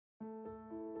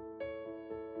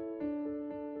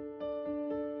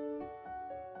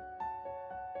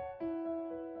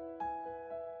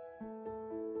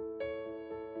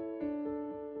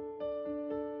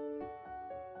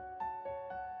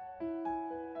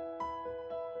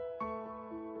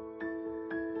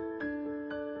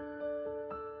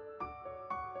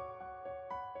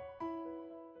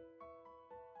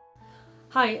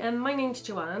Hi, my name's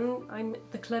Joanne. I'm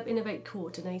the Club Innov8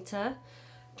 coordinator.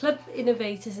 Club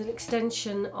Innov8 is an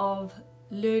extension of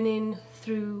learning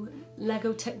through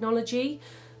Lego technology,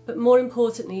 but more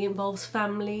importantly involves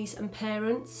families and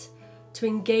parents to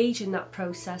engage in that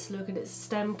process, looking at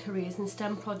STEM careers and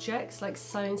STEM projects like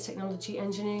science, technology,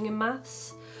 engineering and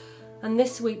maths. And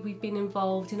this week we've been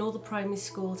involved in all the primary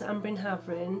schools at Bryn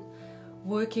Havrin,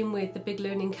 working with the Big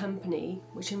Learning Company,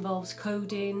 which involves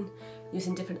coding,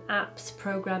 using different apps,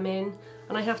 programming,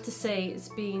 and I have to say it's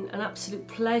been an absolute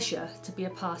pleasure to be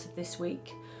a part of this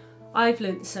week. I've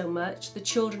learnt so much. The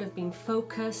children have been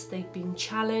focused, they've been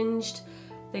challenged,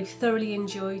 they've thoroughly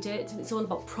enjoyed it, and it's all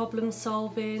about problem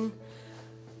solving,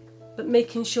 but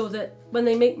making sure that when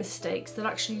they make mistakes they're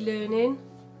actually learning.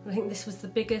 I think this was the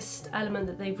biggest element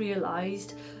that they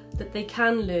realised, that they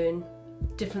can learn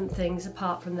different things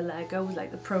apart from the Lego, like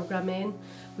the programming.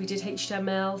 We did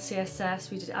HTML,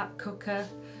 CSS, we did App Cooker,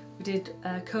 we did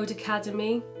Code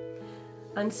Academy,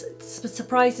 and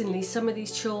surprisingly some of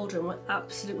these children were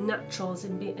absolute naturals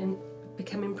in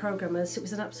becoming programmers. It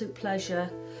was an absolute pleasure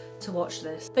to watch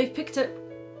this. They've picked up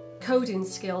coding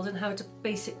skills and how to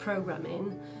basic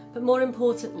programming, but more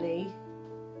importantly,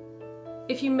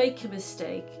 if you make a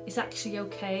mistake, it's actually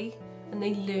okay, and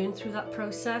they learn through that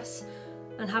process.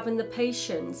 And having the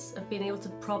patience of being able to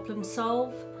problem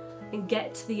solve and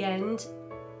get to the end,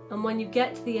 and when you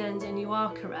get to the end and you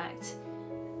are correct,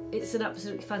 it's an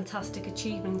absolutely fantastic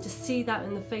achievement to see that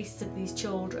in the faces of these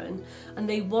children, and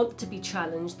they want to be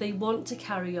challenged, they want to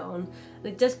carry on, and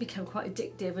it does become quite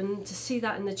addictive, and to see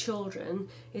that in the children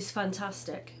is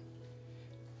fantastic.